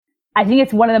I think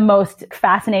it's one of the most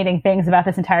fascinating things about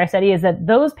this entire study is that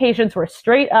those patients were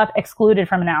straight up excluded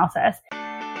from analysis.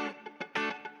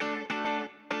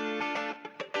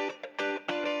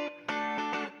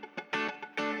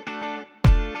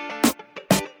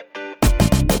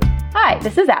 Hi,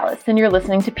 this is Alice, and you're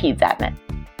listening to Peds Admin.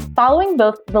 Following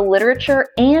both the literature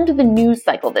and the news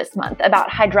cycle this month about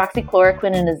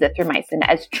hydroxychloroquine and azithromycin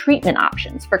as treatment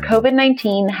options for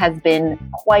COVID-19 has been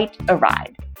quite a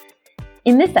ride.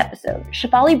 In this episode,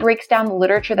 Shefali breaks down the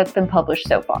literature that's been published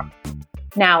so far.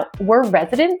 Now, we're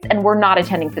residents and we're not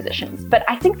attending physicians, but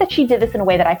I think that she did this in a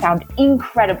way that I found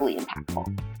incredibly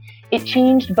impactful. It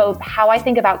changed both how I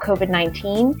think about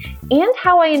COVID-19 and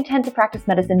how I intend to practice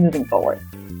medicine moving forward.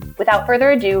 Without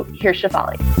further ado, here's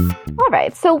Shefali. All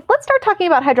right, so let's start talking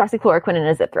about hydroxychloroquine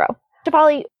and azithro.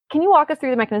 Shefali, can you walk us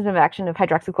through the mechanism of action of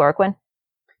hydroxychloroquine?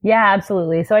 Yeah,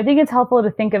 absolutely. So I think it's helpful to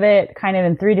think of it kind of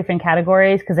in three different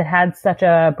categories because it had such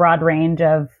a broad range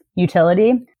of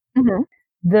utility. Mm-hmm.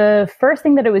 The first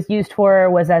thing that it was used for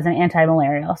was as an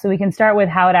antimalarial. So we can start with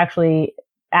how it actually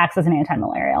acts as an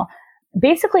antimalarial.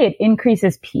 Basically, it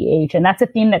increases pH, and that's a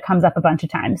theme that comes up a bunch of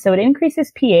times. So it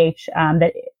increases pH,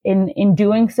 that in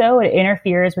doing so, it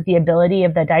interferes with the ability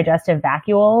of the digestive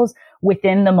vacuoles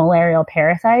within the malarial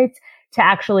parasites to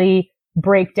actually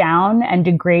break down and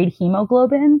degrade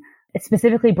hemoglobin. It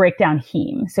specifically break down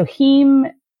heme. So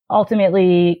heme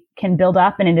ultimately can build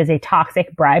up, and it is a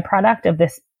toxic byproduct of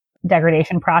this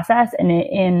degradation process. And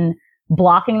in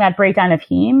blocking that breakdown of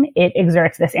heme, it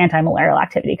exerts this antimalarial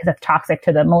activity because it's toxic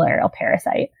to the malarial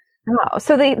parasite. Oh,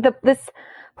 so this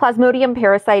Plasmodium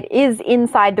parasite is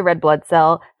inside the red blood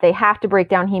cell. They have to break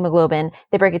down hemoglobin.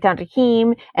 They break it down to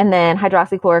heme, and then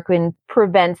hydroxychloroquine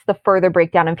prevents the further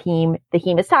breakdown of heme. The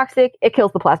heme is toxic. It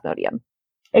kills the Plasmodium.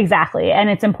 Exactly. And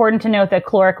it's important to note that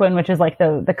chloroquine, which is like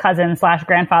the cousin /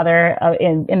 grandfather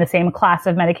in the same class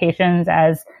of medications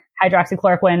as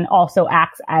hydroxychloroquine, also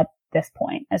acts at this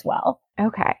point as well.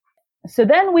 Okay. So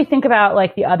then we think about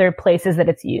like the other places that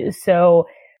it's used. So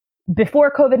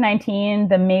before COVID-19,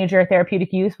 the major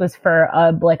therapeutic use was for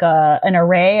an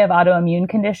array of autoimmune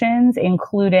conditions,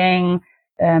 including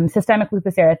systemic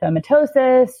lupus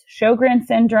erythematosus, Sjogren's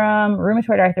syndrome,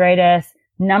 rheumatoid arthritis,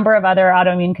 number of other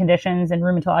autoimmune conditions and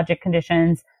rheumatologic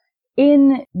conditions.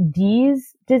 In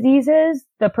these diseases,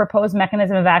 the proposed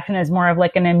mechanism of action is more of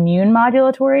like an immune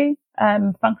modulatory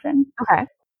function. Okay.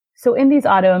 So in these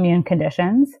autoimmune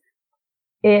conditions,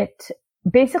 it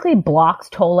basically blocks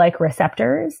toll-like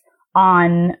receptors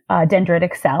on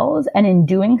dendritic cells. And in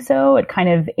doing so, it kind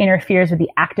of interferes with the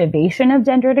activation of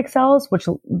dendritic cells, which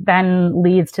then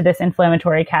leads to this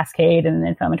inflammatory cascade and an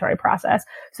inflammatory process.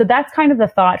 So that's kind of the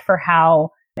thought for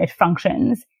how it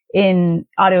functions in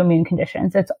autoimmune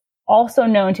conditions. It's also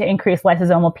known to increase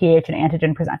lysosomal pH in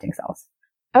antigen-presenting cells.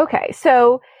 Okay,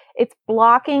 so it's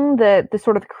blocking the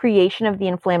sort of creation of the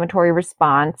inflammatory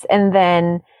response. And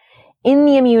then in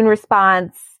the immune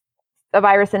response, a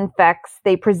virus infects,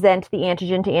 they present the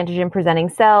antigen to antigen-presenting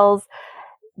cells.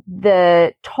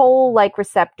 The toll-like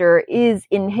receptor is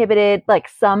inhibited, like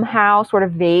somehow, sort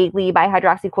of vaguely by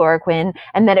hydroxychloroquine,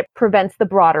 and then it prevents the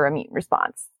broader immune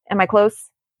response. Am I close?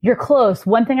 You're close.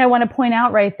 One thing I want to point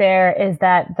out right there is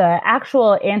that the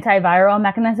actual antiviral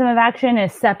mechanism of action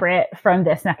is separate from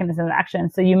this mechanism of action.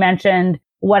 So you mentioned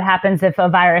what happens if a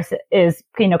virus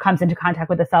comes into contact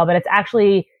with a cell, but it's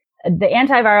actually the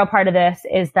antiviral part of this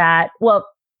is that, well,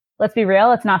 let's be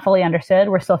real, it's not fully understood.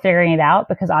 We're still figuring it out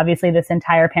because obviously this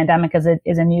entire pandemic is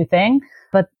a new thing.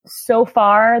 But so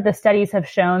far, the studies have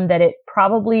shown that it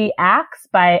probably acts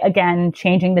by, again,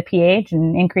 changing the pH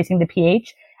and increasing the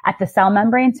pH at the cell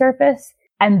membrane surface.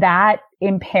 And that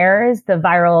impairs the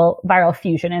viral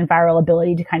fusion and viral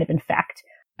ability to kind of infect.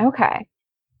 Okay.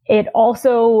 It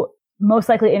also most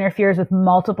likely interferes with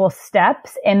multiple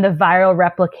steps in the viral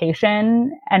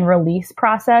replication and release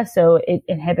process. So it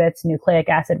inhibits nucleic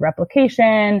acid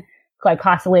replication,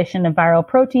 glycosylation of viral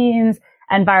proteins,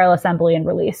 and viral assembly and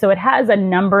release. So it has a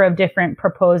number of different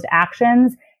proposed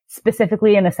actions,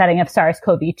 specifically in the setting of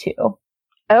SARS-CoV-2.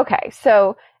 Okay,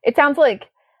 so it sounds like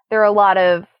there are a lot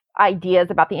of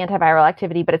ideas about the antiviral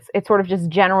activity, but it's sort of just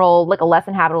general, like a less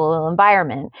inhabitable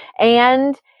environment.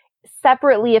 And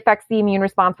separately affects the immune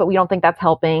response, but we don't think that's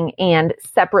helping, and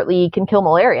separately can kill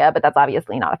malaria, but that's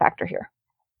obviously not a factor here.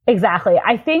 Exactly.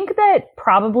 I think that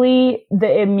probably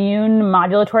the immune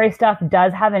modulatory stuff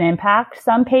does have an impact.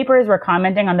 Some papers were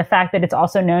commenting on the fact that it's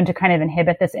also known to kind of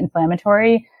inhibit this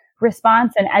inflammatory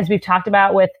response. And as we've talked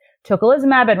about with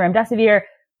tocilizumab and remdesivir,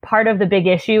 part of the big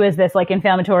issue is this like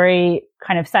inflammatory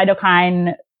kind of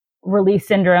cytokine release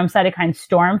syndrome, cytokine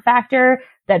storm factor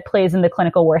that plays in the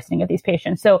clinical worsening of these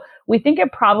patients. So we think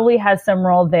it probably has some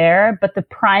role there, but the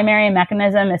primary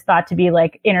mechanism is thought to be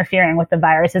like interfering with the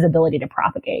virus's ability to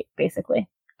propagate, basically.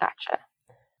 Gotcha.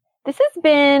 This has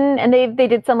been, and they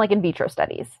did some like in vitro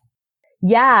studies.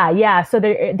 Yeah. So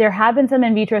there have been some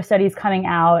in vitro studies coming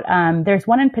out. There's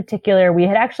one in particular, we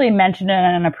had actually mentioned it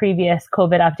in a previous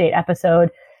COVID update episode.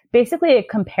 Basically, it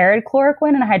compared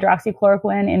chloroquine and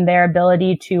hydroxychloroquine in their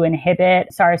ability to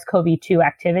inhibit SARS-CoV-2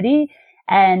 activity.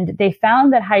 And they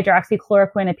found that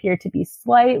hydroxychloroquine appeared to be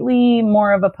slightly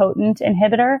more of a potent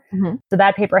inhibitor. Mm-hmm. So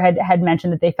that paper had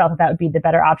mentioned that they felt that would be the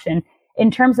better option. In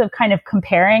terms of kind of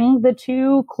comparing the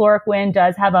two, chloroquine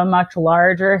does have a much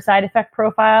larger side effect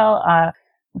profile,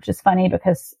 which is funny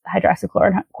because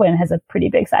hydroxychloroquine has a pretty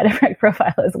big side effect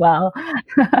profile as well.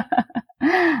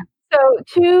 So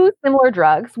two similar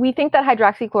drugs. We think that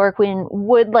hydroxychloroquine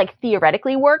would like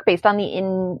theoretically work based on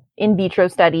the in vitro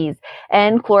studies,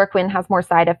 and chloroquine has more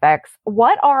side effects.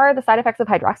 What are the side effects of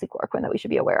hydroxychloroquine that we should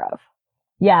be aware of?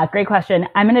 Yeah, great question.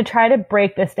 I'm going to try to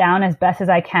break this down as best as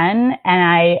I can.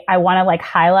 And I want to like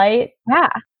highlight,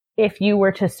 if you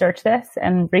were to search this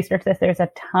and research this, there's a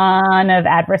ton of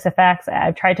adverse effects.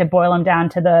 I've tried to boil them down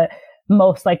to the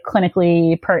most like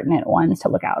clinically pertinent ones to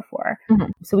look out for.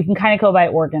 Mm-hmm. So we can kind of go by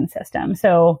organ system.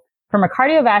 So from a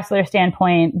cardiovascular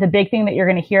standpoint, the big thing that you're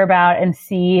going to hear about and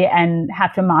see and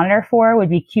have to monitor for would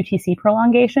be QTc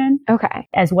prolongation. Okay.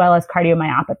 As well as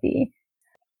cardiomyopathy.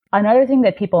 Another thing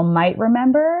that people might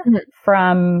remember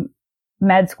from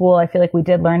med school, I feel like we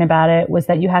did learn about it, was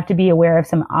that you have to be aware of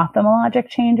some ophthalmologic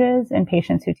changes in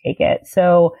patients who take it.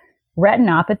 So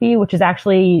retinopathy, which is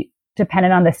actually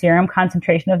dependent on the serum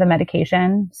concentration of the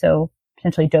medication, so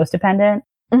potentially dose dependent,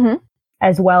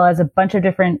 as well as a bunch of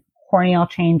different corneal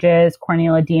changes,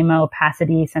 corneal edema,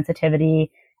 opacity, sensitivity,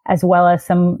 as well as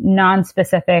some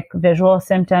non-specific visual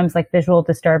symptoms like visual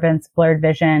disturbance, blurred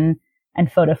vision, and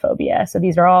photophobia. So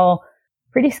these are all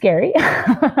pretty scary.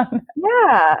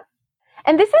 Yeah.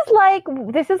 And this is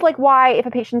like why if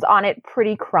a patient's on it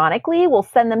pretty chronically, we'll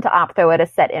send them to ophtho at a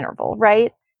set interval,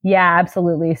 right? Yeah,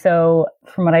 absolutely. So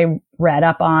from what I read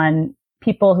up on,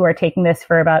 people who are taking this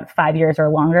for about 5 years or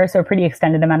longer, so a pretty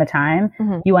extended amount of time,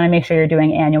 you want to make sure you're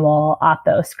doing annual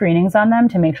ophtho screenings on them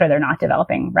to make sure they're not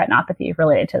developing retinopathy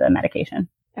related to the medication.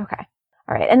 Okay.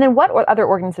 All right. And then what other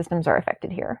organ systems are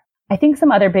affected here? I think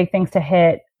some other big things to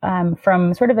hit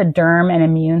from sort of a derm and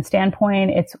immune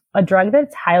standpoint, it's a drug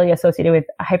that's highly associated with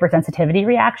hypersensitivity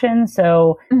reactions.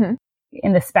 So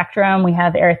in the spectrum, we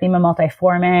have erythema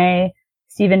multiforme,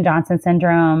 Stevens-Johnson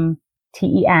syndrome,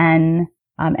 TEN,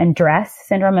 and DRESS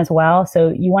syndrome as well.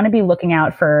 So you want to be looking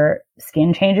out for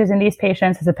skin changes in these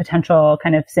patients as a potential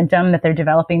kind of symptom that they're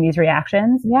developing these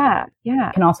reactions. Yeah.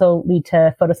 It can also lead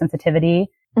to photosensitivity.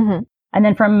 And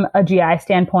then from a GI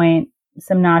standpoint,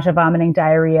 some nausea, vomiting,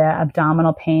 diarrhea,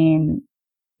 abdominal pain.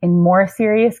 In more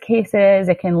serious cases,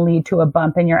 it can lead to a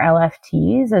bump in your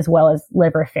LFTs as well as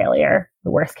liver failure,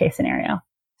 the worst case scenario.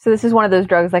 So this is one of those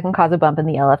drugs that can cause a bump in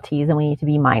the LFTs, and we need to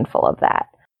be mindful of that.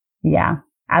 Yeah,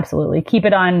 absolutely. Keep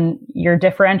it on your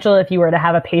differential if you were to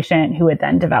have a patient who would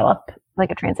then develop. Like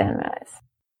a transaminase.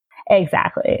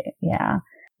 Exactly, yeah.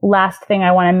 Last thing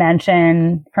I want to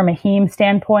mention, from a heme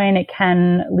standpoint, it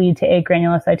can lead to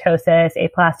agranulocytosis,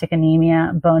 aplastic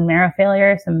anemia, bone marrow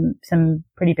failure, some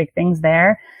pretty big things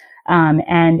there.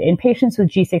 And in patients with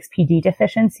G6PD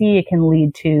deficiency, it can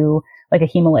lead to like a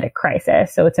hemolytic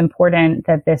crisis. So it's important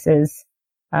that this is,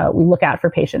 we look out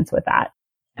for patients with that.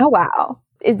 Oh, wow.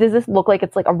 Does this look like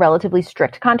it's like a relatively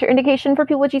strict contraindication for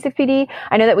people with G6PD?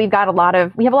 I know that we have a lot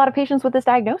of patients with this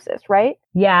diagnosis, right?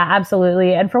 Yeah,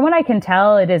 absolutely. And from what I can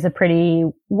tell, it is a pretty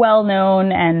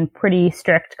well-known and pretty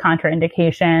strict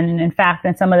contraindication. And in fact,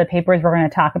 in some of the papers we're going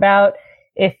to talk about,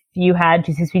 if you had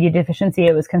G6PD deficiency,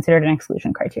 it was considered an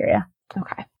exclusion criteria.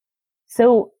 Okay.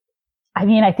 So, I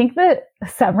mean, I think the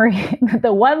summary,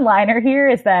 the one-liner here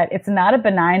is that it's not a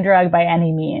benign drug by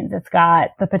any means. It's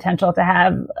got the potential to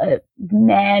have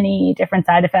many different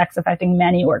side effects affecting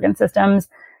many organ systems,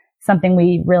 something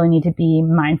we really need to be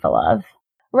mindful of.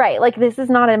 Right. Like, this is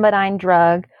not a benign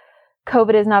drug.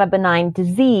 COVID is not a benign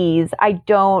disease. I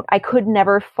could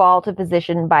never fault a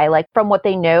physician by, like, from what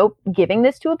they know, giving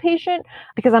this to a patient,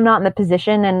 because I'm not in the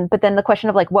position. But then the question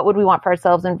of, like, what would we want for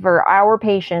ourselves and for our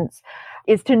patients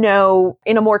is to know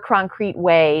in a more concrete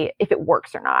way if it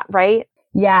works or not, right?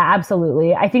 Yeah,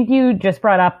 absolutely. I think you just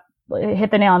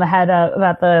hit the nail on the head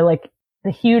about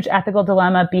the huge ethical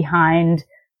dilemma behind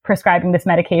prescribing this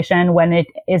medication when it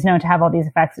is known to have all these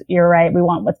effects. You're right. We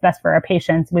want what's best for our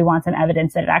patients. We want some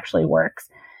evidence that it actually works.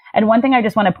 And one thing I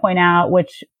just want to point out,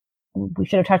 which we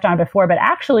should have touched on before, but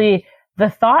actually The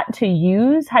thought to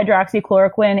use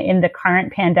hydroxychloroquine in the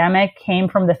current pandemic came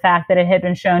from the fact that it had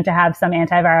been shown to have some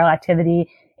antiviral activity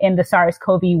in the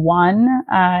SARS-CoV-1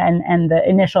 and the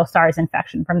initial SARS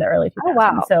infection from the early 2000s. Oh,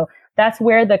 wow. So that's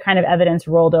where the kind of evidence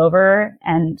rolled over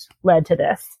and led to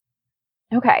this.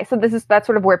 Okay, so that's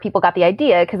sort of where people got the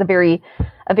idea, because a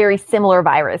very similar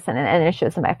virus and it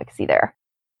shows some efficacy there.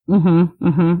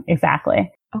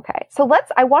 Exactly. Okay, so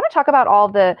I want to talk about all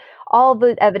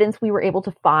the evidence we were able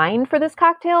to find for this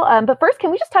cocktail. But first, can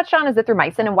we just touch on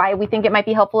azithromycin and why we think it might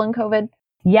be helpful in COVID?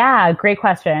 Yeah, great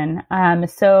question.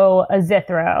 So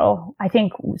azithro, I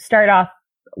think start off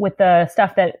with the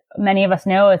stuff that many of us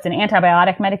know. It's an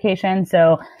antibiotic medication.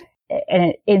 So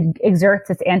it exerts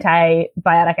its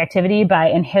antibiotic activity by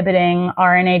inhibiting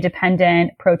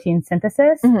RNA-dependent protein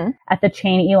synthesis. At the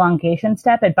chain elongation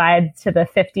step, it binds to the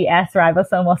 50S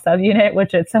ribosomal subunit,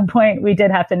 which at some point we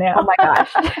did have to know. Oh my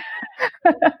gosh.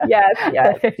 Yes.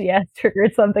 The 50S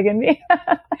triggered something in me.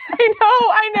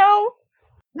 I know.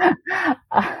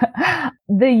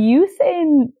 The use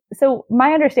so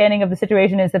my understanding of the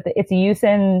situation is that its use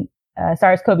in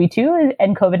SARS-CoV-2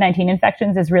 and COVID-19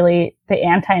 infections is really the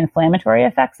anti-inflammatory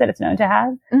effects that it's known to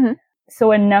have.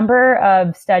 So a number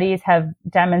of studies have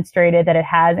demonstrated that it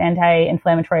has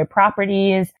anti-inflammatory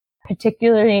properties,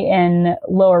 particularly in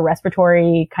lower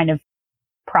respiratory kind of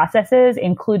processes,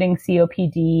 including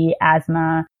COPD,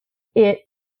 asthma.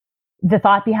 The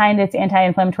thought behind its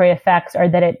anti-inflammatory effects are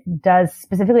that it does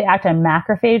specifically act on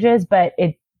macrophages, but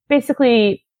it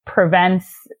basically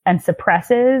prevents and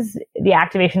suppresses the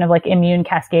activation of like immune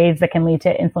cascades that can lead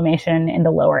to inflammation in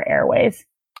the lower airways.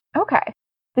 Okay.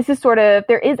 This is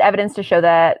there is evidence to show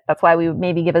that. That's why we would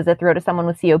maybe give azithro to someone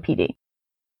with COPD.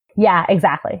 Yeah,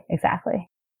 exactly.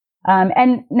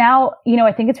 And now,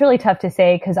 I think it's really tough to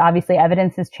say because obviously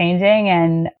evidence is changing.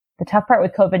 And the tough part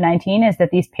with COVID-19 is that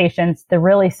these patients, the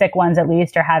really sick ones at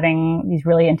least, are having these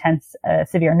really intense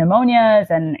severe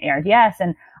pneumonias and ARDS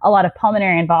and a lot of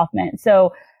pulmonary involvement.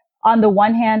 So on the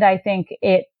one hand, I think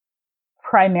it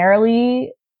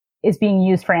primarily is being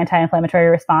used for anti-inflammatory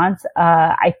response,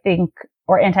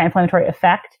 or anti-inflammatory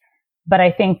effect. But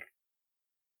I think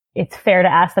it's fair to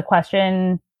ask the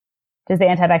question, does the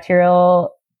antibacterial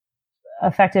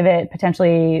effect of it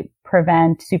potentially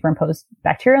prevent superimposed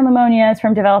bacterial pneumonias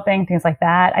from developing, things like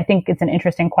that? I think it's an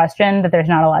interesting question that there's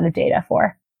not a lot of data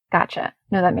for. Gotcha.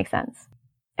 No, that makes sense.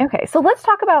 Okay, so let's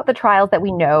talk about the trials that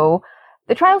we know,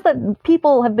 the trials that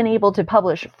people have been able to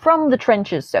publish from the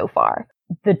trenches so far.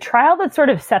 The trial that sort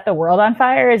of set the world on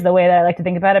fire is the way that I like to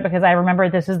think about it, because I remember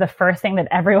this was the first thing that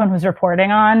everyone was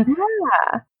reporting on.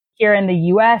 Yeah. Here in the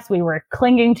US, we were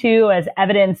clinging to as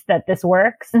evidence that this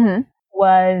works.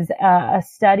 Was a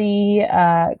study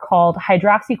called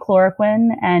hydroxychloroquine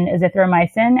and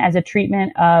azithromycin as a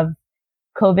treatment of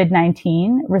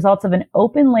COVID-19, results of an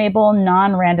open-label,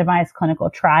 non-randomized clinical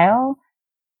trial.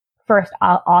 First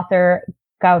author,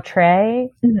 Gautret.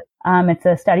 It's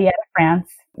a study out of France.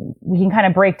 We can kind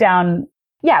of break down.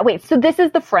 Yeah, wait. So this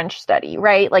is the French study,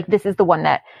 right? Like this is the one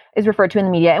that is referred to in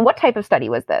the media. And what type of study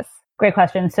was this? Great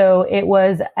question. So it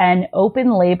was an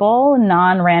open label,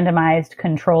 non-randomized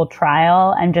controlled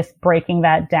trial, and just breaking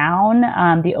that down,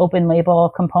 the open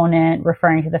label component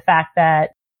referring to the fact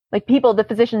that like the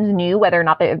physicians knew whether or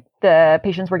not the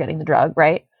patients were getting the drug,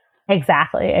 right?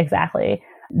 Exactly.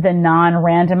 The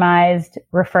non-randomized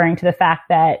referring to the fact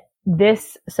that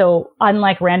so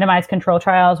unlike randomized control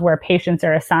trials where patients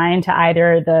are assigned to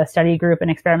either the study group and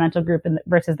experimental group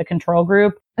versus the control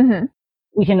group,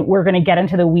 we're going to get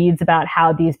into the weeds about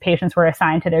how these patients were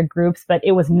assigned to their groups, but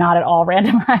it was not at all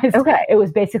randomized. Okay. It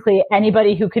was basically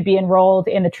anybody who could be enrolled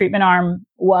in the treatment arm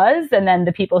was, and then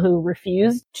the people who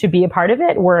refused to be a part of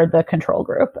it were the control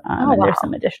group. And there's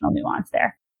some additional nuance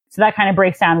there. So that kind of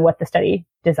breaks down what the study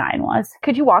design was.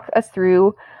 Could you walk us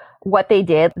through what they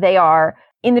did? They are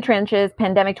in the trenches,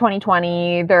 pandemic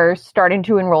 2020, they're starting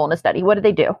to enroll in a study. What did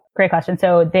they do? Great question.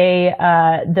 So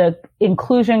the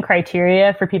inclusion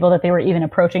criteria for people that they were even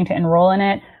approaching to enroll in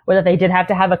it were that they did have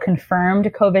to have a confirmed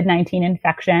COVID-19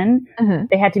 infection.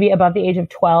 They had to be above the age of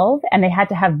 12, and they had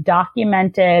to have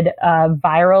documented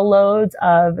viral loads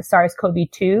of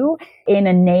SARS-CoV-2 in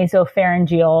a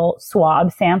nasopharyngeal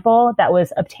swab sample that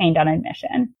was obtained on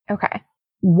admission. Okay.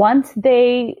 Once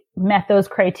they met those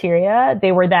criteria,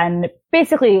 they were then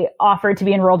basically offered to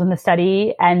be enrolled in the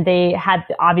study, and they had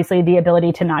obviously the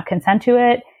ability to not consent to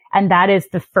it. And that is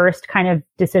the first kind of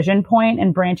decision point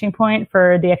and branching point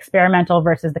for the experimental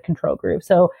versus the control group.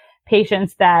 So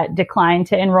patients that declined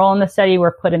to enroll in the study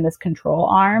were put in this control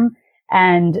arm.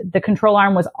 And the control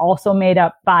arm was also made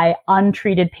up by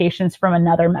untreated patients from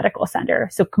another medical center.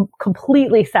 So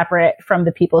completely separate from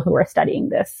the people who were studying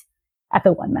this at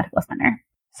the one medical center.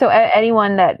 So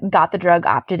anyone that got the drug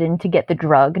opted in to get the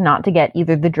drug, not to get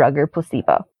either the drug or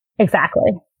placebo.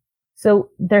 Exactly. So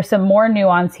there's some more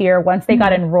nuance here. Once they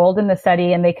got enrolled in the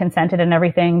study and they consented and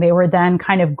everything, they were then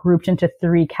kind of grouped into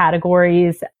 3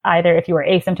 categories. Either if you were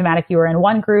asymptomatic, you were in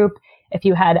one group. If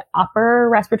you had upper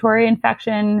respiratory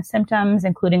infection symptoms,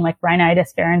 including like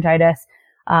rhinitis, pharyngitis,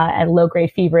 and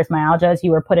low-grade fevers, myalgias,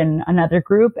 you were put in another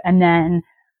group. And then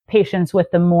patients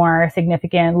with the more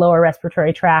significant lower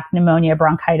respiratory tract, pneumonia,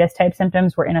 bronchitis type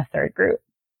symptoms were in a third group.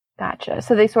 Gotcha.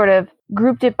 So they sort of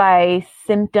grouped it by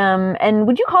symptom. And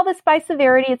would you call this by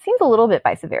severity? It seems a little bit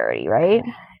by severity, right?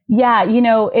 Yeah,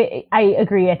 I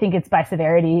agree. I think it's by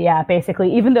severity. Yeah,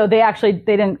 basically, even though they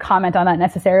didn't comment on that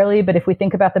necessarily. But if we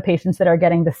think about the patients that are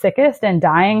getting the sickest and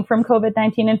dying from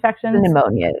COVID-19 infections,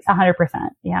 pneumonias, 100%.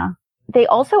 Yeah. They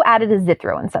also added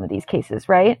azithro in some of these cases,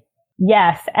 right?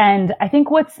 Yes. And I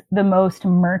think what's the most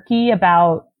murky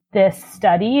about this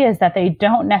study is that they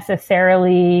don't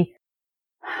necessarily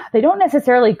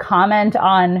comment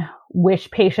on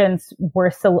which patients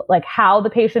were how the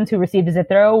patients who received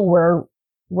azithro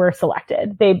were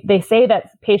selected. They say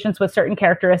that patients with certain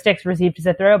characteristics received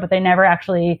azithro, but they never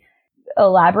actually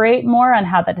elaborate more on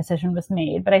how that decision was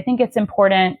made. But I think it's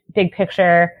important, big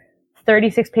picture,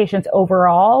 36 patients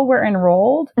overall were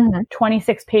enrolled.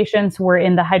 26 patients were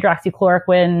in the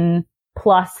hydroxychloroquine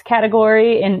plus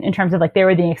category in terms of they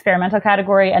were the experimental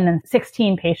category, and then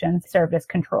 16 patients served as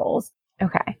controls.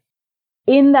 Okay.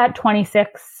 In that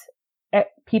 26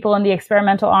 people in the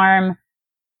experimental arm,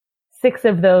 6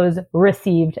 of those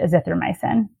received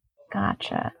azithromycin.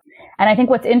 Gotcha. And I think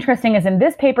what's interesting is in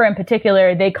this paper in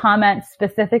particular, they comment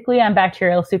specifically on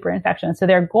bacterial superinfection. So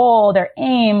their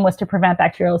aim was to prevent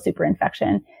bacterial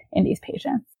superinfection in these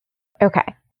patients.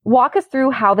 Okay. Walk us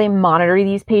through how they monitor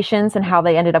these patients and how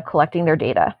they ended up collecting their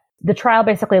data. The trial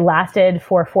basically lasted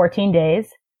for 14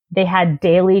 days. They had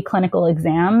daily clinical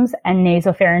exams and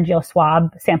nasopharyngeal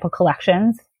swab sample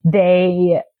collections.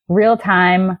 They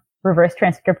real-time reverse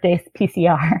transcriptase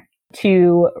PCR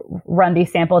to run these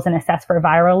samples and assess for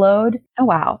viral load. Oh,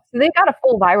 wow. So they got a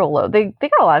full viral load. They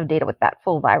got a lot of data with that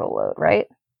full viral load, right?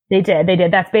 They did.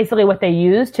 That's basically what they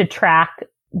used to track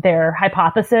their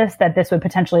hypothesis that this would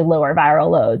potentially lower viral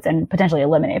loads and potentially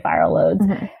eliminate viral loads.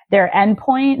 Their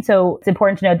endpoint, so it's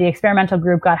important to note, the experimental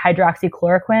group got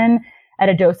hydroxychloroquine at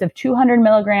a dose of 200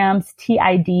 milligrams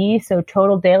TID, so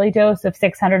total daily dose of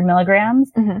 600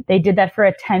 milligrams. They did that for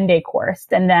a 10-day course.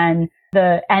 And then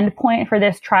the endpoint for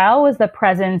this trial was the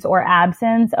presence or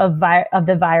absence of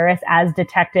the virus as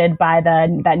detected by that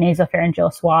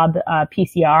nasopharyngeal swab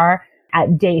PCR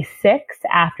at day 6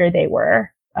 after they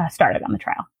were started on the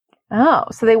trial. Oh,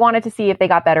 so they wanted to see if they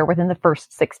got better within the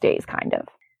first 6 days, kind of.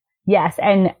 Yes.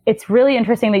 And it's really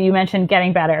interesting that you mentioned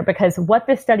getting better, because what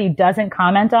this study doesn't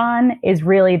comment on is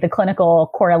really the clinical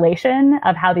correlation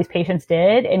of how these patients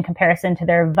did in comparison to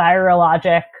their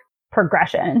virologic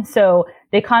progression. So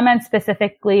they comment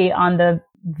specifically on the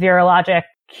virologic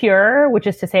cure, which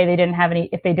is to say they didn't have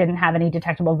any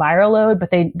detectable viral load,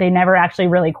 but they never actually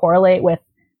really correlate with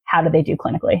how did they do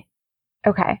clinically.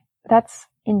 Okay. That's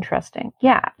interesting.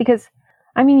 Yeah. Because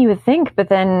you would think, but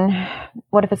then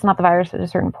what if it's not the virus at a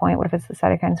certain point? What if it's the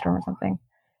cytokine storm or something?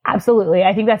 Absolutely.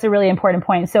 I think that's a really important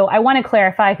point. So I want to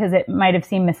clarify, because it might have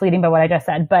seemed misleading by what I just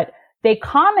said, but they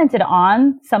commented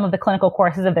on some of the clinical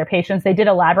courses of their patients. They did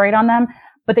elaborate on them,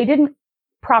 but they didn't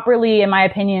properly, in my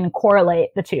opinion, correlate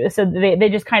the two. So they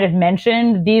just kind of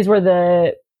mentioned these were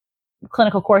the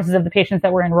clinical courses of the patients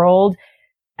that were enrolled.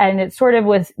 And it sort of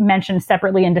was mentioned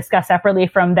separately and discussed separately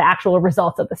from the actual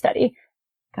results of the study.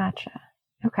 Gotcha.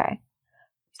 Okay.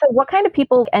 So what kind of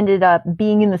people ended up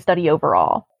being in the study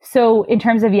overall? So in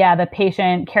terms of, the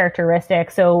patient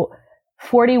characteristics, so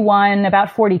about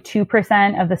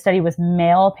 42% of the study was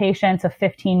male patients, so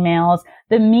 15 males.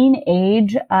 The mean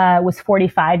age was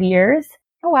 45 years.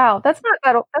 Oh, wow. That's not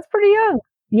that old. That's pretty young.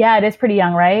 Yeah, it is pretty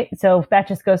young, right? So that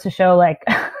just goes to show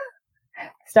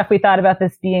stuff we thought about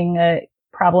this being a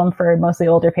problem for mostly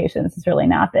older patients has really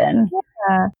not been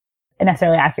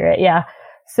necessarily accurate. Yeah.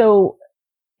 So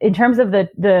in terms of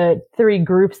the 3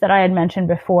 groups that I had mentioned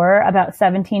before, about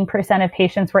 17% of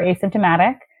patients were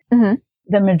asymptomatic.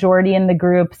 The majority in the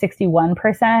group,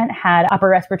 61%, had upper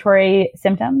respiratory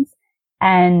symptoms,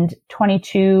 and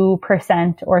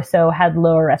 22% or so had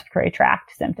lower respiratory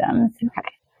tract symptoms. Okay.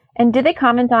 And did they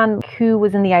comment on who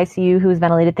was in the ICU, who was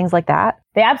ventilated, things like that?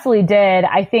 They absolutely did.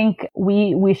 I think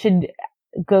we should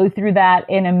go through that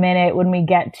in a minute when we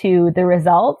get to the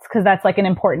results, because that's an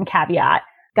important caveat.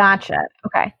 Gotcha.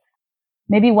 Okay.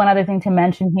 Maybe one other thing to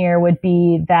mention here would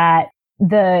be that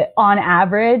on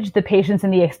average, the patients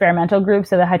in the experimental group,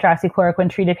 so the hydroxychloroquine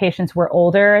treated patients, were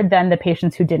older than the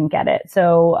patients who didn't get it.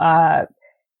 So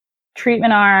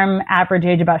treatment arm, average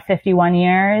age about 51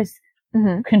 years.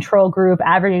 Mm-hmm. Control group,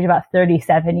 average age about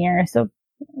 37 years. So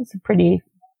it's a pretty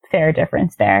fair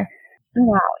difference there.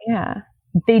 Wow, yeah.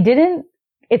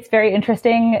 It's very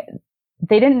interesting.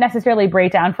 They didn't necessarily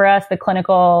break down for us the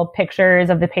clinical pictures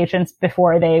of the patients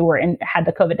before they had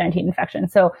the COVID-19 infection.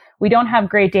 So we don't have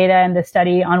great data in this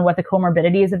study on what the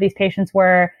comorbidities of these patients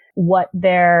were, what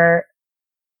their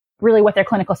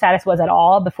clinical status was at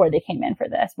all before they came in for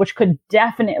this, which could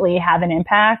definitely have an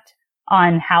impact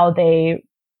on how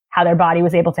their body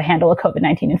was able to handle a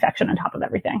COVID-19 infection on top of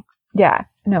everything. Yeah,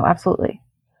 no, absolutely.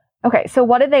 Okay, so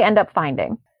what did they end up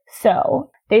finding?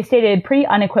 So they stated pretty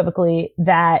unequivocally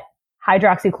that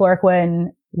hydroxychloroquine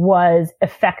was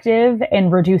effective in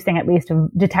reducing at least a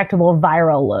detectable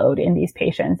viral load in these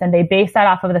patients. And they based that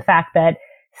off of the fact that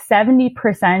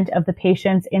 70% of the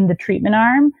patients in the treatment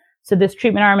arm, so this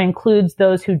treatment arm includes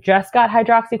those who just got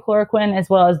hydroxychloroquine as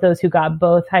well as those who got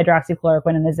both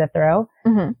hydroxychloroquine and azithro.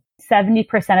 Mm-hmm.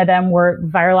 70% of them were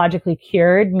virologically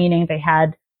cured, meaning they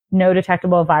had no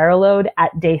detectable viral load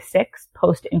at day 6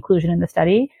 post inclusion in the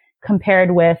study,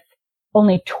 compared with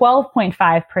only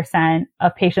 12.5%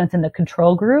 of patients in the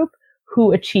control group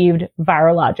who achieved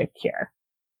virologic cure.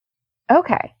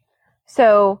 Okay.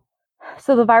 So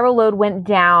the viral load went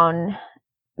down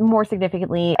more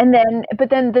significantly. But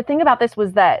then the thing about this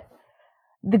was that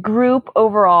the group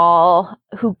overall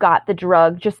who got the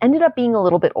drug just ended up being a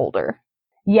little bit older.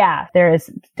 Yeah, there is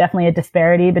definitely a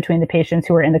disparity between the patients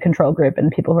who were in the control group and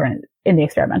the people who were in the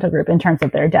experimental group in terms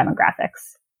of their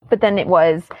demographics. But then there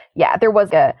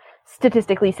was a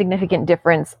statistically significant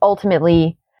difference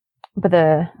ultimately, but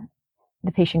the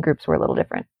patient groups were a little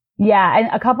different. Yeah, and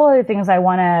a couple other things I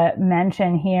want to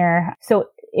mention here. So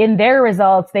in their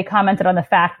results, they commented on the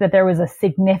fact that there was a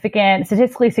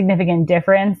statistically significant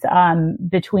difference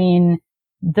between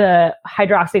the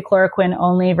hydroxychloroquine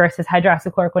only versus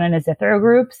hydroxychloroquine and azithro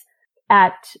groups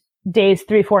at days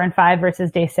 3, 4, and 5 versus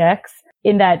day 6,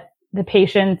 in that the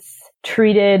patients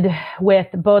treated with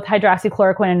both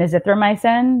hydroxychloroquine and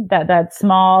azithromycin, that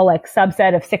small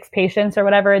subset of 6 patients or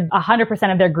whatever,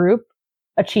 100% of their group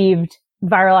achieved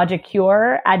virologic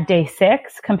cure at day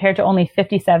 6 compared to only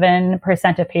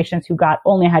 57% of patients who got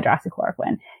only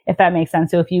hydroxychloroquine, if that makes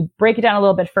sense. So if you break it down a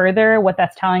little bit further, what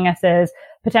that's telling us is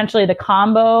potentially the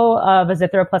combo of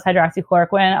azithro plus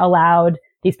hydroxychloroquine allowed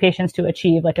these patients to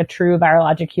achieve a true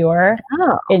virologic cure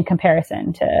in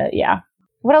comparison to,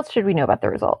 What else should we know about the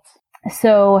results?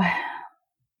 So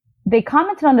they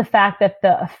commented on the fact that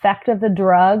the effect of the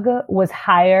drug was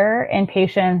higher in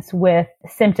patients with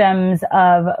symptoms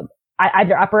of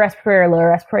either upper respiratory or lower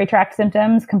respiratory tract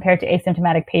symptoms compared to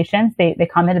asymptomatic patients. They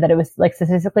commented that it was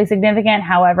statistically significant.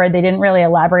 However, they didn't really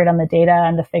elaborate on the data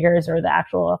and the figures or the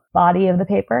actual body of the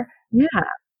paper. Yeah.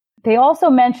 They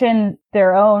also mentioned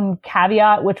their own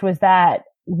caveat, which was that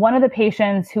one of the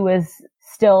patients who was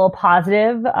still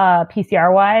positive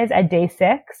PCR-wise at day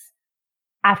 6,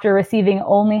 after receiving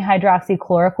only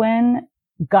hydroxychloroquine,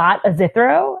 got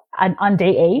azithro on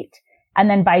day 8. And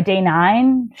then by day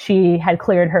 9, she had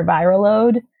cleared her viral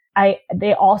load.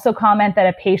 They also comment that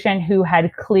a patient who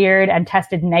had cleared and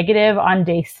tested negative on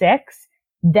day 6,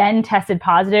 then tested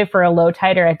positive for a low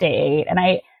titer at day 8.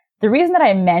 And the reason that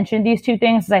I mentioned these two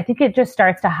things is I think it just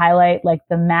starts to highlight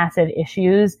the massive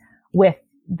issues with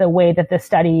the way that the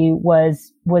study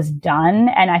was done.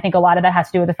 And I think a lot of that has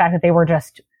to do with the fact that they were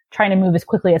just trying to move as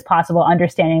quickly as possible,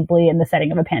 understandably, in the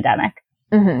setting of a pandemic.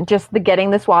 Mm-hmm. Just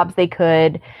getting the swabs they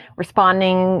could,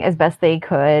 responding as best they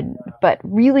could, but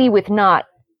really with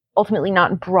ultimately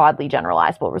not broadly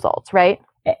generalizable results, right?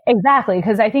 Exactly,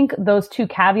 because I think those two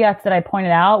caveats that I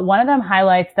pointed out, one of them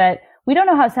highlights that we don't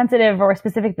know how sensitive or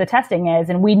specific the testing is.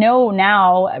 And we know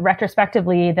now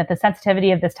retrospectively that the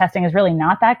sensitivity of this testing is really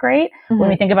not that great. Mm-hmm. When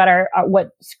we think about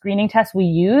what screening tests we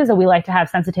use, we like to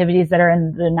have sensitivities that are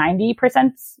in the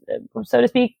 90%, so to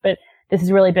speak, but this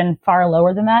has really been far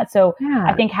lower than that. So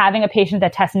I think having a patient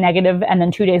that tests negative and then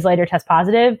 2 days later tests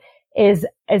positive is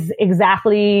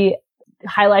exactly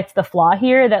highlights the flaw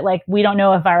here, that we don't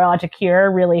know if virologic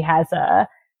cure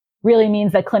really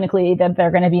means that clinically that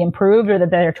they're going to be improved or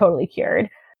that they're totally cured.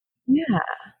 Yeah.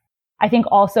 I think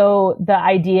also the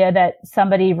idea that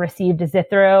somebody received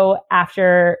azithro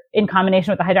in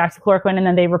combination with the hydroxychloroquine and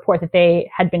then they report that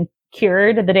they had been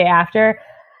cured the day after,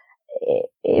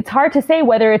 it's hard to say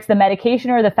whether it's the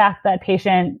medication or the fact that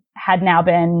patient had now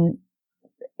been,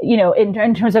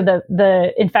 in terms of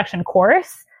the infection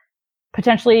course,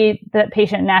 potentially the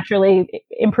patient naturally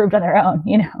improved on their own,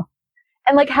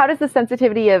 And how does the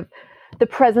sensitivity of the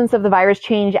presence of the virus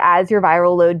change as your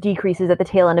viral load decreases at the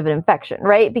tail end of an infection,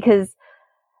 right? Because,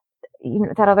 you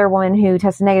know, that other woman who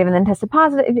tested negative and then tested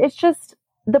positive, it's just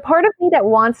the part of me that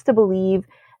wants to believe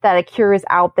that a cure is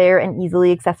out there and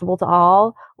easily accessible to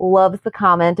all loves the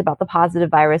comment about the positive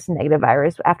virus and negative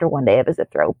virus after one day of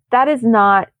azithro. That is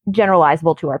not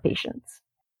generalizable to our patients.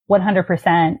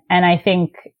 100%. And I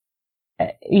think,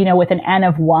 you know, with an N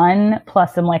of 1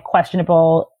 plus some like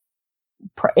questionable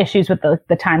issues with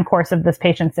the time course of this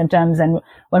patient's symptoms and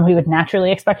when we would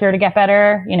naturally expect her to get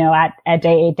better, you know, at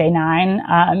day 8, day 9,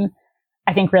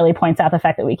 I think really points out the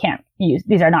fact that we can't use,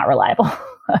 these are not reliable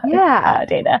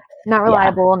data. Not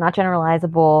reliable, not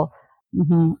generalizable.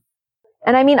 Mm-hmm.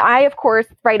 And I mean, I, of course,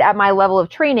 right at my level of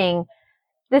training,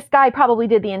 this guy probably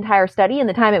did the entire study in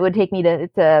the time it would take me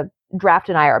to draft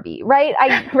an IRB, right?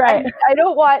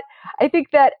 I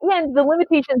think that, and the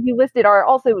limitations you listed are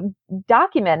also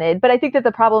documented, but I think that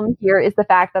the problem here is the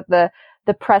fact that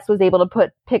the press was able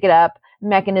to pick it up,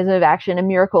 mechanism of action, a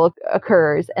miracle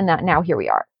occurs, and that now here we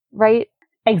are, right?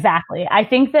 Exactly. I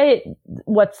think that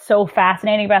what's so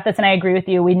fascinating about this, and I agree with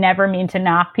you, we never mean to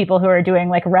knock people who are doing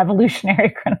like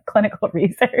revolutionary clinical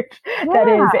research that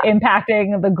is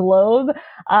impacting the globe.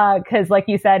 Cause like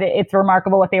you said, it's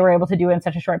remarkable what they were able to do in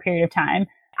such a short period of time.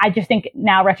 I just think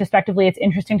now retrospectively, it's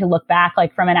interesting to look back,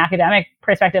 like from an academic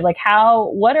perspective, like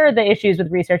what are the issues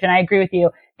with research? And I agree with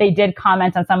you. They did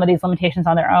comment on some of these limitations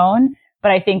on their own. But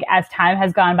I think as time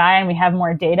has gone by and we have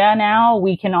more data now,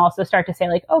 we can also start to say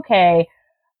like, okay,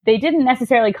 they didn't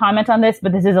necessarily comment on this,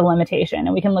 but this is a limitation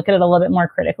and we can look at it a little bit more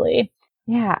critically.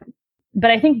 Yeah. But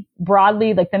I think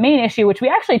broadly, like the main issue, which we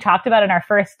actually talked about in our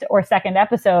first or second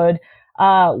episode,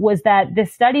 was that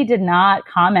this study did not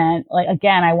comment. Like,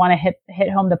 again, I want to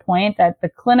hit home the point that the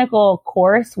clinical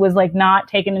course was like not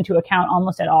taken into account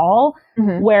almost at all.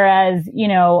 Mm-hmm. Whereas, you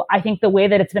know, I think the way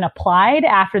that it's been applied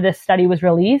after this study was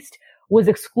released was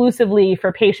exclusively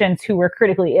for patients who were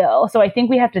critically ill. So I think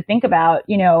we have to think about,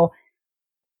 you know,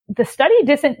 the study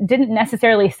didn't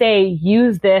necessarily say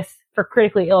use this for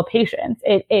critically ill patients.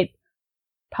 It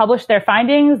published their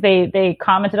findings. They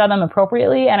commented on them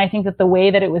appropriately. And I think that the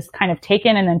way that it was kind of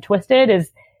taken and then twisted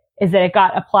is that it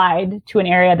got applied to an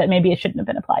area that maybe it shouldn't have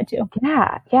been applied to.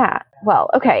 Yeah. Well,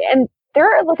 okay. And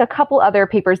there are like a couple other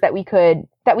papers that we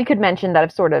could mention that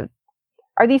have sort of,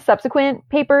 are these subsequent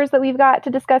papers that we've got to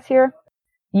discuss here?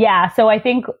 Yeah. So I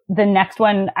think the next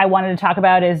one I wanted to talk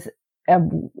about is a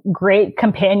great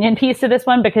companion piece to this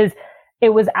one because it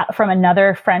was from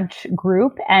another French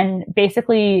group, and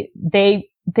basically they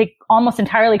almost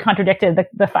entirely contradicted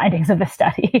the findings of the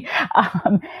study,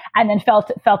 and then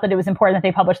felt that it was important that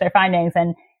they publish their findings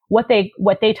and what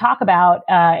they talk about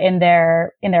in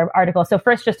their article. So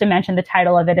first, just to mention the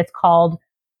title of it, it's called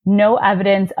 "No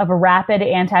Evidence of a Rapid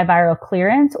Antiviral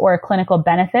Clearance or Clinical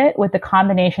Benefit with the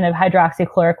Combination of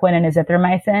Hydroxychloroquine and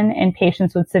Azithromycin in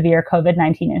Patients with Severe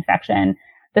COVID-19 Infection."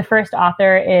 The first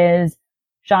author is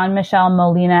Jean-Michel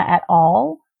Molina et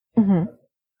al. Mm-hmm.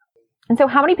 And so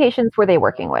how many patients were they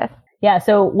working with? Yeah,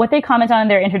 so what they comment on in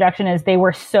their introduction is they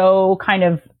were so kind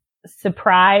of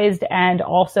surprised and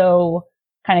also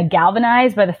kind of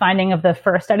galvanized by the finding of the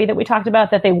first study that we talked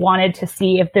about that they wanted to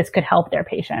see if this could help their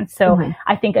patients. So mm-hmm.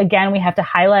 I think, again, we have to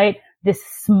highlight this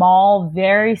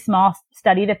very small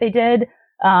study that they did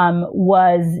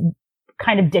was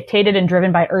kind of dictated and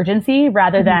driven by urgency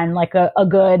rather mm-hmm. than like a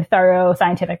good, thorough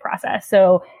scientific process.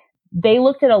 So they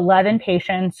looked at 11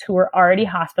 patients who were already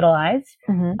hospitalized.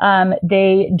 Mm-hmm.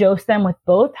 They dosed them with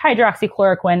both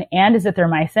hydroxychloroquine and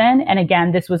azithromycin. And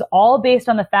again, this was all based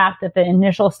on the fact that the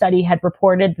initial study had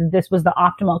reported that this was the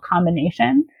optimal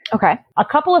combination. Okay. A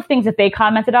couple of things that they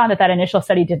commented on that initial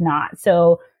study did not.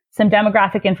 So some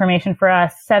demographic information for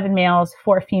us: 7 males,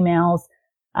 4 females,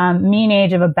 mean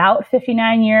age of about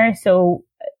 59 years. So,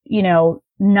 you know,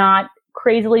 not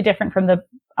crazily different from the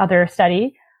other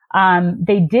study.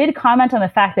 They did comment on the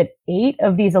fact that 8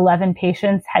 of these 11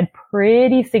 patients had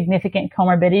pretty significant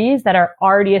comorbidities that are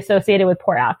already associated with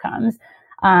poor outcomes.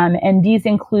 And these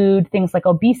include things like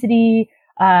obesity.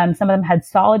 Some of them had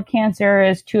solid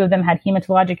cancers. 2 of them had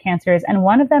hematologic cancers. And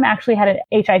 1 of them actually had an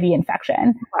HIV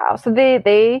infection. Wow. So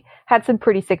they had some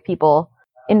pretty sick people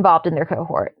involved in their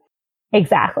cohort.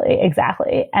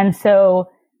 Exactly. And so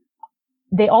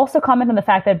they also comment on the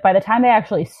fact that by the time they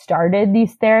actually started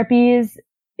these therapies,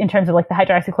 in terms of like the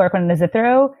hydroxychloroquine and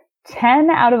Azithro,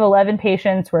 10 out of 11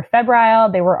 patients were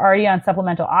febrile. They were already on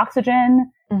supplemental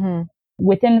oxygen.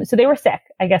 Mm-hmm. So they were sick,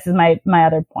 I guess is my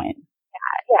other point.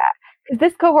 Yeah.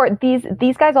 This cohort,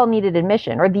 these guys all needed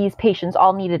admission, or these patients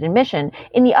all needed admission.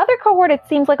 In the other cohort, it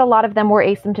seems like a lot of them were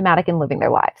asymptomatic and living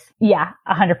their lives. Yeah,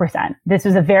 100%. This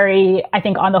was a very, I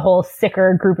think, on the whole,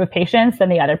 sicker group of patients than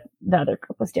the other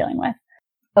group was dealing with.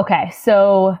 Okay,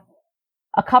 so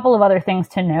a couple of other things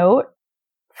to note.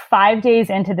 5 days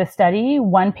into the study,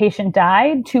 1 patient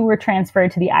died, 2 were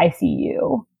transferred to the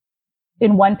ICU.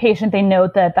 In 1 patient, they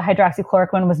note that the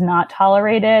hydroxychloroquine was not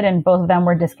tolerated, and both of them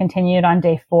were discontinued on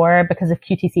day 4 because of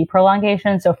QTc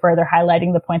prolongation. So further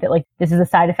highlighting the point that this is a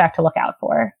side effect to look out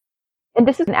for. And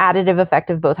this is an additive effect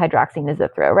of both hydroxy and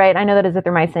azithro, right? I know that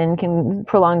azithromycin can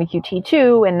prolong the QT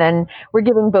too, and then we're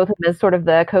giving both of them as sort of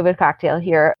the COVID cocktail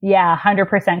here. Yeah,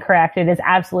 100% correct. It is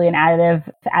absolutely an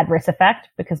additive adverse effect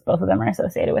because both of them are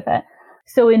associated with it.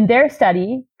 So in their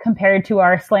study, compared to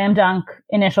our slam dunk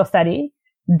initial study,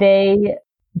 they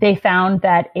found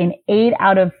that in 8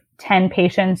 out of 10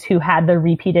 patients who had the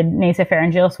repeated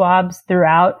nasopharyngeal swabs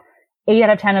throughout, 8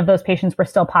 out of 10 of those patients were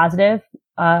still positive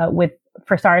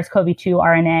for SARS-CoV-2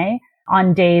 RNA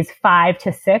on days 5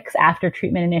 to 6 after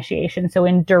treatment initiation. So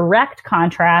in direct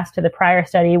contrast to the prior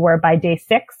study, where by day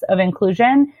 6 of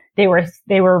inclusion, they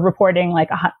were reporting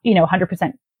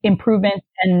 100% improvement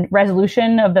and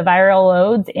resolution of the viral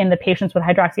loads in the patients with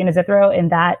hydroxy and azithro in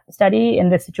that study. In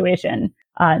this situation,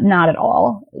 not at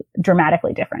all,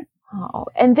 dramatically different. Oh,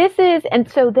 and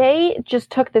so they just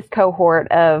took this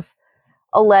cohort of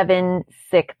 11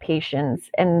 sick patients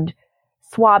and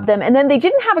swabbed them. And then they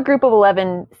didn't have a group of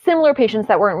 11 similar patients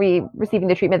that weren't receiving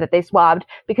the treatment that they swabbed,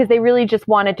 because they really just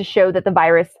wanted to show that the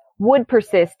virus would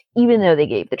persist even though they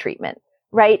gave the treatment,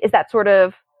 right? Is that sort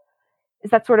of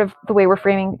the way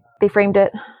they framed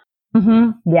it?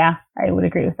 Mm-hmm. Yeah, I would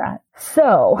agree with that.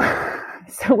 So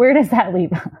where does that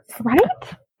leave us? Right?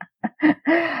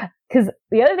 Because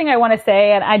the other thing I want to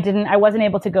say, and I wasn't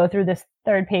able to go through this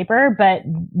third paper, but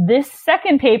this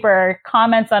second paper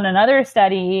comments on another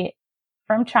study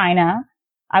from China.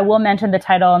 I will mention the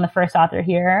title and the first author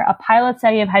here. A pilot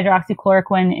study of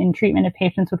hydroxychloroquine in treatment of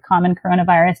patients with common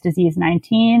coronavirus disease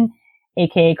 19,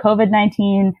 aka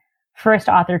COVID-19. First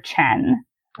author Chen.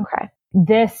 Okay.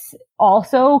 This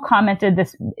also commented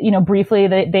briefly,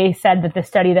 they said that the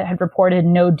study that had reported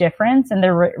no difference in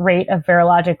the rate of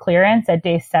virologic clearance at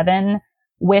day 7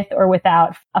 with or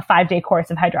without a 5-day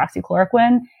course of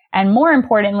hydroxychloroquine. And more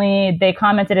importantly, they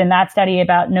commented in that study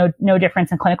about no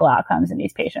difference in clinical outcomes in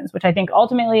these patients, which I think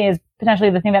ultimately is potentially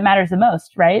the thing that matters the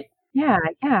most, right?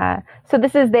 Yeah. So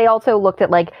they also looked at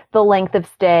the length of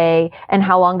stay and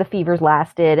how long the fevers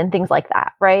lasted and things like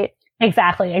that, right?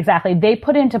 Exactly. They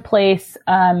put into place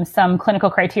some clinical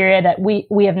criteria that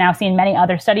we have now seen many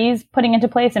other studies putting into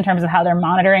place in terms of how they're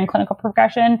monitoring clinical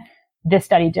progression. This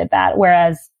study did that,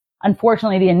 whereas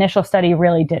unfortunately the initial study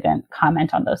really didn't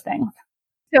comment on those things.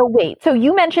 So wait, so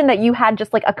you mentioned that you had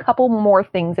just a couple more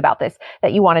things about this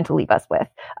that you wanted to leave us with.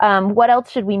 What else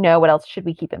should we know? What else should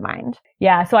we keep in mind?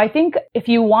 Yeah, so I think if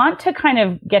you want to kind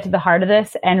of get to the heart of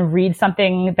this and read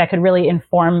something that could really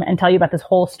inform and tell you about this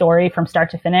whole story from start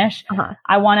to finish,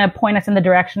 I want to point us in the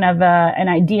direction of an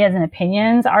Ideas and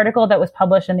Opinions article that was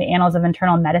published in the Annals of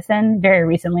Internal Medicine very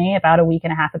recently, about a week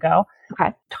and a half ago,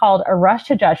 called A Rush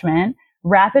to Judgment: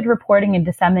 Rapid Reporting and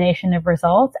Dissemination of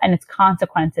Results and Its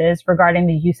Consequences Regarding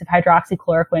the Use of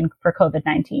Hydroxychloroquine for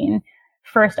COVID-19.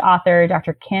 First author,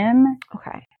 Dr. Kim.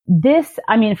 Okay. This,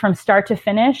 from start to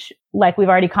finish, like we've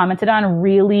already commented on,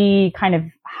 really kind of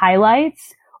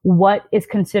highlights what is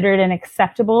considered an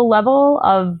acceptable level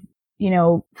of,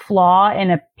 flaw in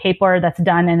a paper that's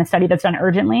done, in a study that's done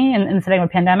urgently in the setting of a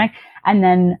pandemic, and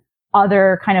then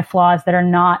other kind of flaws that are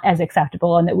not as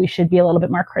acceptable and that we should be a little bit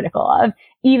more critical of,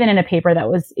 even in a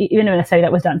study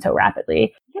that was done so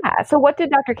rapidly. Yeah. So what did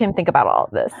Dr. Kim think about all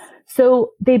of this?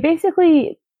 So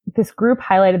this group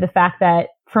highlighted the fact that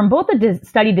from both a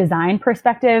study design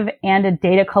perspective and a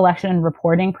data collection and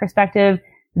reporting perspective,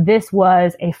 this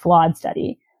was a flawed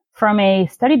study. From a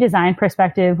study design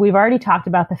perspective, we've already talked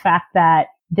about the fact that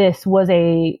this was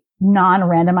a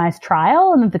non-randomized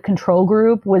trial and that the control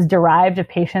group was derived of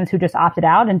patients who just opted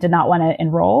out and did not want to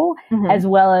enroll, as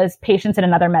well as patients in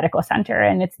another medical center.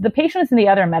 And it's the patients in the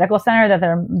other medical center that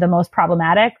are the most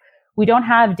problematic. We don't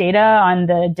have data on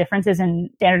the differences in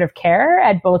standard of care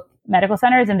at both medical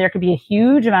centers, and there could be a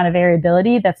huge amount of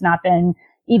variability that's not been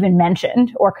even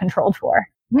mentioned or controlled for.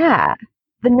 Yeah.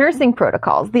 The nursing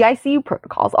protocols, the ICU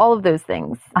protocols, all of those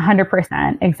things.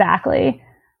 100%. Exactly.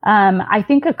 I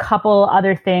think a couple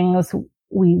other things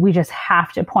we just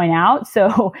have to point out.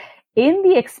 So in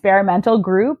the experimental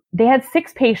group, they had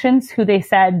 6 patients who they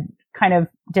said kind of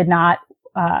did not,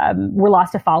 were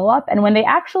lost to follow-up. And when you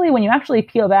actually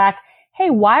peel back,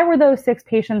 hey, why were those 6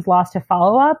 patients lost to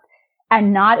follow-up?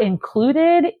 and not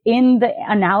included in the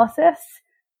analysis.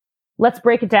 Let's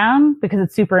break it down because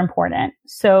it's super important.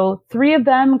 So 3 of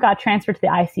them got transferred to the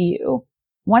ICU.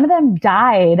 1 of them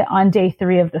died on day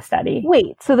 3 of the study.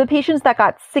 Wait, so the patients that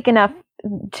got sick enough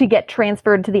to get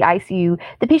transferred to the ICU,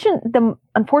 the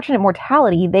unfortunate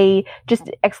mortality, they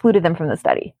just excluded them from the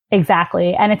study.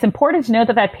 Exactly. And it's important to note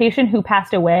that that patient who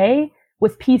passed away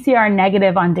was PCR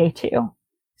negative on day 2.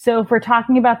 So if we're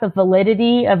talking about the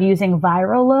validity of using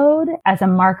viral load as a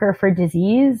marker for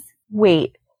disease.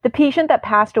 Wait, the patient that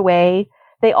passed away,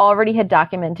 they already had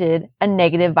documented a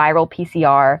negative viral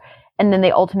PCR, and then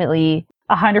they ultimately...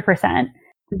 100%.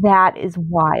 That is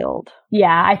wild.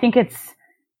 Yeah, I think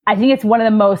it's one of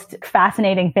the most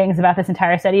fascinating things about this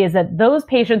entire study is that those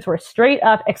patients were straight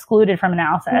up excluded from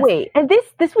analysis. Wait, and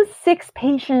this was 6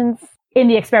 patients in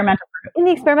the experimental group. In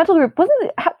the experimental group,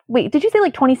 wait, did you say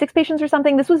like 26 patients or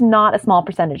something? This was not a small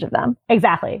percentage of them.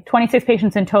 Exactly. 26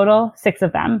 patients in total, 6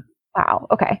 of them. Wow.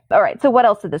 Okay. All right. So what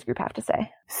else did this group have to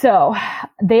say? So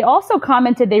they also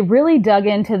commented, they really dug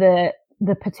into the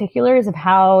particulars of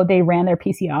how they ran their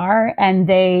PCR, and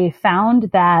they found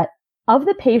that of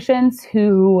the patients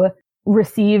who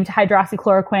received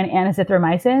hydroxychloroquine and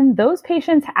azithromycin, those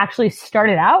patients actually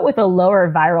started out with a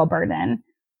lower viral burden.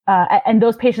 And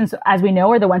those patients, as we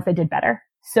know, are the ones that did better.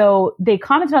 So they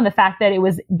commented on the fact that it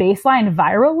was baseline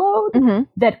viral load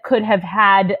that could have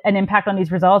had an impact on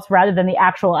these results rather than the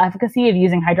actual efficacy of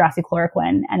using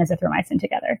hydroxychloroquine and azithromycin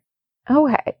together.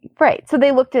 Okay, right. So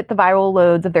they looked at the viral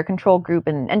loads of their control group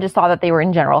and just saw that they were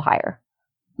in general higher.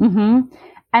 Mm-hmm.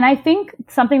 And I think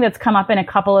something that's come up in a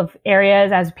couple of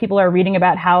areas as people are reading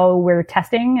about how we're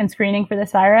testing and screening for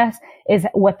this virus is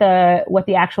what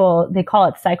the actual, they call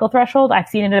it cycle threshold. I've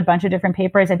seen it in a bunch of different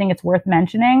papers. I think it's worth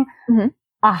mentioning.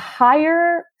 A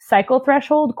higher cycle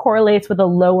threshold correlates with a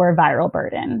lower viral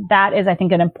burden. That is, I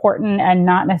think, an important and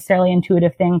not necessarily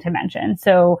intuitive thing to mention.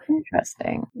 So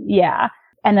interesting. Yeah.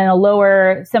 And then a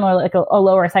lower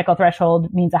cycle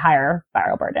threshold means a higher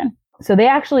viral burden. So they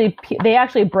actually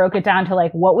broke it down to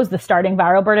like what was the starting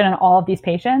viral burden in all of these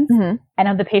patients. And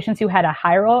of the patients who had a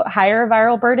higher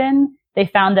viral burden, they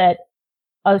found that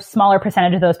a smaller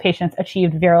percentage of those patients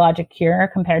achieved virologic cure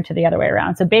compared to the other way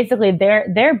around. So basically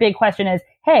their big question is,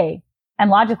 hey, and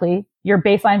logically, your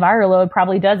baseline viral load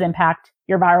probably does impact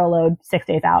your viral load 6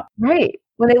 days out. Right.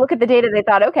 When they look at the data, they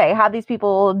thought, okay, how these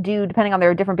people do depending on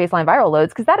their different baseline viral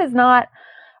loads, because that is not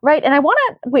right. And I want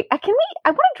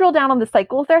to drill down on the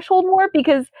cycle threshold more,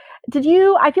 because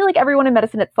I feel like everyone in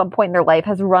medicine at some point in their life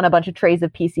has run a bunch of trays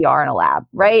of PCR in a lab,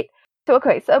 right? So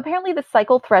apparently the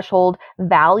cycle threshold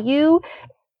value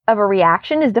of a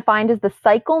reaction is defined as the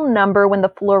cycle number when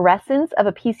the fluorescence of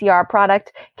a PCR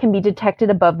product can be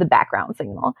detected above the background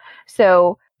signal.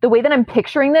 So the way that I'm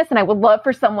picturing this, and I would love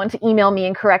for someone to email me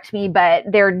and correct me, but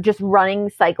they're just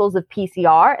running cycles of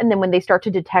PCR, and then when they start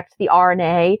to detect the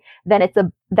RNA, then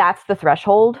that's the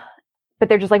threshold. But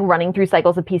they're just like running through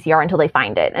cycles of PCR until they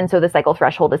find it. And so the cycle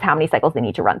threshold is how many cycles they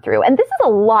need to run through. And this is a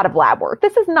lot of lab work.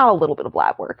 This is not a little bit of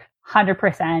lab work.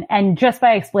 100%. And just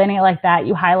by explaining it like that,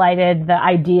 you highlighted the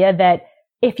idea that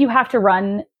if you have to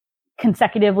run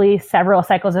consecutively several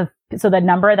cycles so the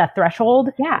number, that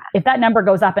threshold, if that number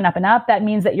goes up and up and up, that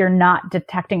means that you're not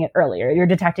detecting it earlier. You're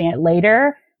detecting it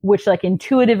later, which like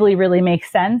intuitively really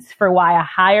makes sense for why a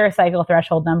higher cycle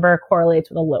threshold number correlates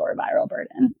with a lower viral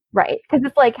burden. Right. Because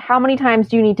it's like, how many times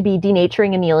do you need to be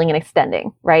denaturing, annealing, and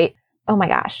extending, right? Oh my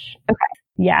gosh. Okay.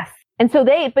 Yes. And so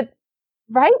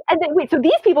right? And then so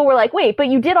these people were like, wait, but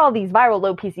you did all these viral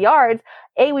low PCRs.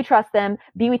 A, we trust them.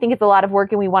 B, we think it's a lot of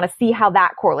work and we want to see how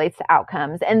that correlates to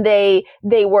outcomes. And they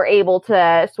were able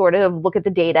to sort of look at the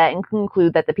data and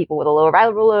conclude that the people with a lower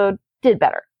viral load did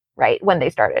better, right? When they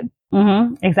started.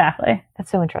 Exactly. That's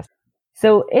so interesting.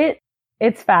 So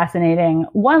it's fascinating.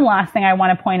 One last thing I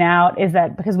want to point out is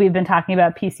that because we've been talking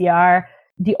about PCR,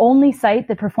 the only site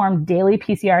that performed daily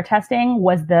PCR testing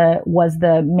was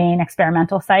the main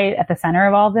experimental site at the center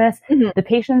of all of this. The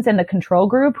patients in the control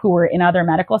group who were in other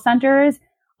medical centers,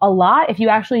 if you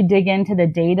actually dig into the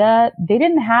data, they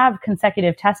didn't have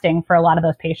consecutive testing for a lot of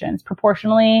those patients.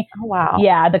 Proportionally, oh, wow.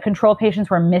 Yeah, the control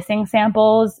patients were missing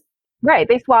samples. Right.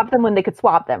 They swabbed them when they could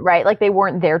swab them, right? Like they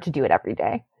weren't there to do it every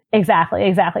day.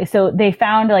 Exactly. So they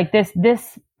found like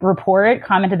this report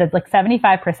commented that like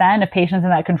 75% of patients in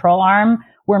that control arm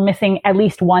were missing at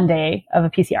least one day of a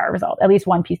PCR result, at least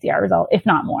one PCR result, if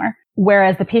not more.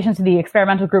 Whereas the patients in the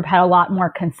experimental group had a lot more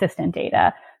consistent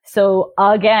data. So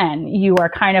again, you are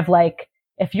kind of like,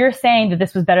 if you're saying that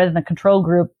this was better than the control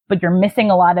group, but you're missing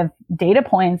a lot of data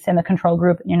points in the control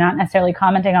group and you're not necessarily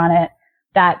commenting on it,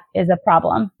 that is a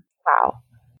problem. Wow.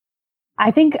 I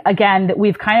think, again, that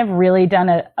we've kind of really done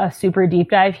a super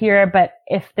deep dive here, but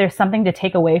if there's something to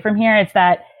take away from here, it's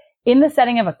that in the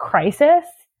setting of a crisis,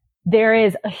 there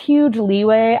is a huge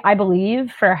leeway, I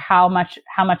believe, for how much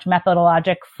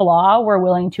methodologic flaw we're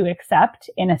willing to accept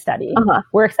in a study. Uh-huh.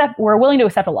 We're willing to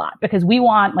accept a lot because we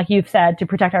want, like you've said, to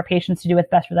protect our patients, to do what's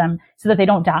best for them so that they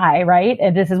don't die, right?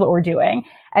 And this is what we're doing.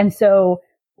 And so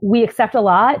we accept a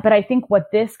lot, but I think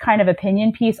what this kind of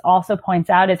opinion piece also points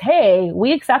out is, hey,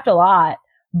 we accept a lot,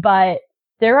 but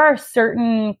there are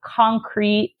certain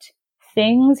concrete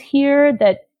things here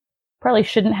that probably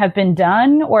shouldn't have been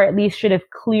done, or at least should have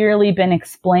clearly been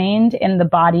explained in the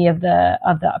body of the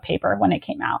paper when it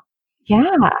came out.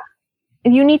 Yeah.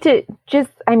 You need to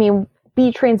just,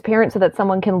 be transparent so that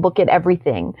someone can look at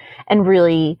everything and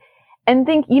really, and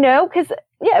think, because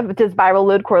does viral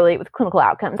load correlate with clinical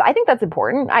outcomes? I think that's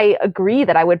important. I agree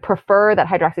that I would prefer that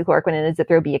hydroxychloroquine and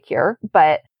azithro be a cure,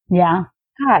 but yeah.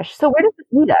 Gosh, so where does this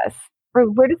lead us? Or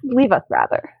where does it leave us,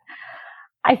 rather?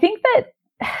 I think that,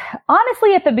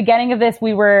 honestly, at the beginning of this,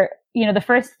 we were, in the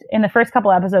first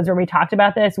couple episodes where we talked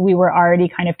about this, we were already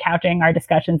kind of couching our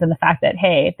discussions in the fact that,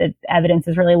 hey, the evidence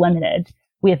is really limited.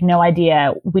 We have no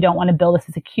idea. We don't want to build this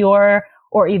as a cure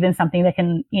or even something that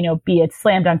can, be a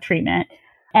slam dunk treatment.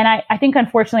 And I think,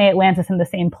 unfortunately, it lands us in the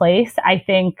same place. I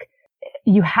think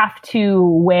you have to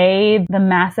weigh the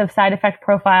massive side effect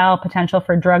profile, potential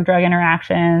for drug-drug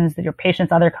interactions, your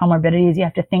patient's other comorbidities. You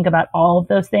have to think about all of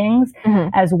those things,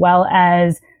 as well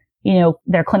as,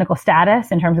 their clinical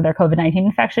status in terms of their COVID-19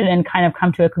 infection, and kind of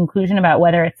come to a conclusion about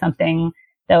whether it's something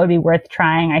that would be worth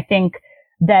trying. I think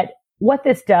that what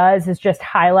this does is just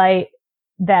highlight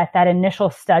that initial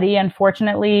study,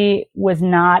 unfortunately, was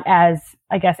not as,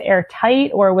 I guess, airtight,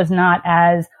 or was not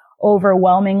as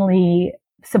overwhelmingly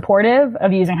supportive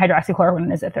of using hydroxychloroquine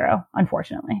and azithro,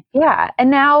 unfortunately. Yeah.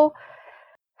 And now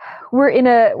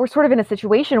we're sort of in a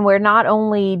situation where not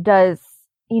only does,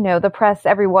 the press,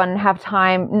 everyone have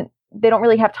time, they don't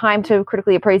really have time to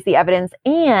critically appraise the evidence,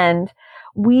 and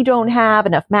we don't have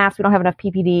enough masks, we don't have enough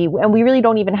PPD, and we really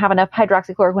don't even have enough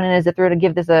hydroxychloroquine and azithro to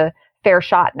give this a fair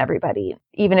shot in everybody,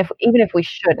 even if we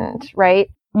shouldn't, right?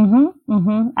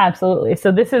 Absolutely.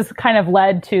 So this has kind of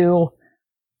led to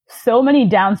so many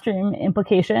downstream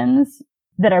implications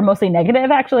that are mostly negative,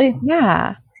 actually.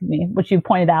 Yeah. Which you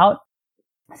pointed out.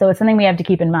 So it's something we have to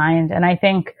keep in mind. And I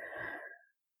think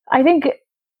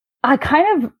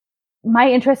my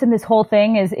interest in this whole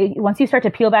thing is once you start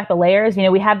to peel back the layers,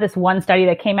 we have this one study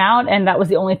that came out, and that was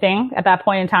the only thing at that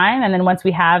point in time. And then once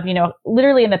we have,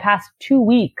 literally in the past 2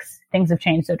 weeks, things have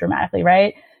changed so dramatically,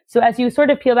 right? So as you sort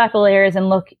of peel back the layers and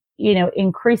look,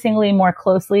 increasingly more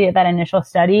closely at that initial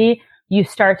study, you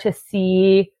start to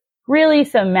see really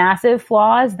some massive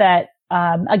flaws that,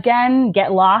 again,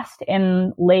 get lost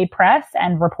in lay press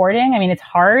and reporting. It's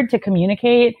hard to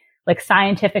communicate like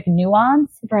scientific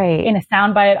nuance in a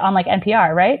soundbite on like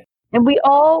NPR, right? And we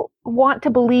all want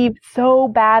to believe so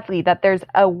badly that there's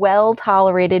a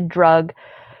well-tolerated drug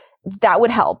that would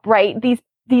help, right?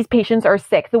 These patients are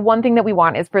sick. The one thing that we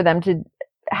want is for them to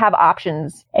have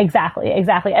options. Exactly.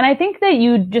 And I think that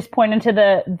you just pointed to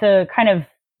the kind of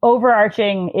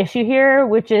overarching issue here,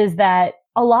 which is that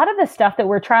a lot of the stuff that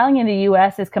we're trialing in the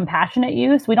US is compassionate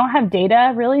use. We don't have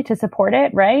data really to support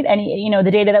it, right? And,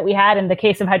 the data that we had in the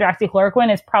case of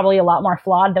hydroxychloroquine is probably a lot more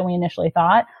flawed than we initially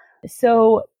thought.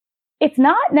 So it's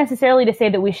not necessarily to say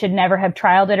that we should never have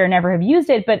trialed it or never have used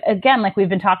it. But again, like we've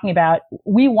been talking about,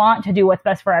 we want to do what's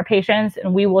best for our patients,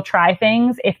 and we will try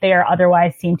things if they are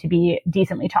otherwise seem to be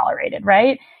decently tolerated,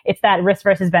 right? It's that risk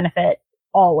versus benefit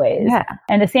always. Yeah.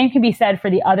 And the same can be said for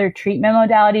the other treatment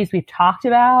modalities we've talked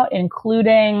about,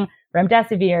 including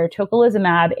remdesivir,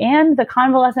 tocilizumab, and the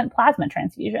convalescent plasma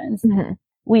transfusions.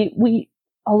 We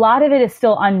a lot of it is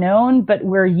still unknown, but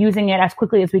we're using it as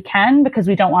quickly as we can because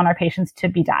we don't want our patients to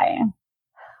be dying.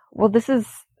 Well, this is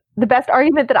the best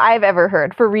argument that I've ever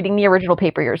heard for reading the original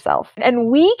paper yourself. And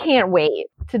we can't wait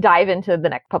to dive into the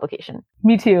next publication.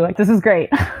 Me too. This is great.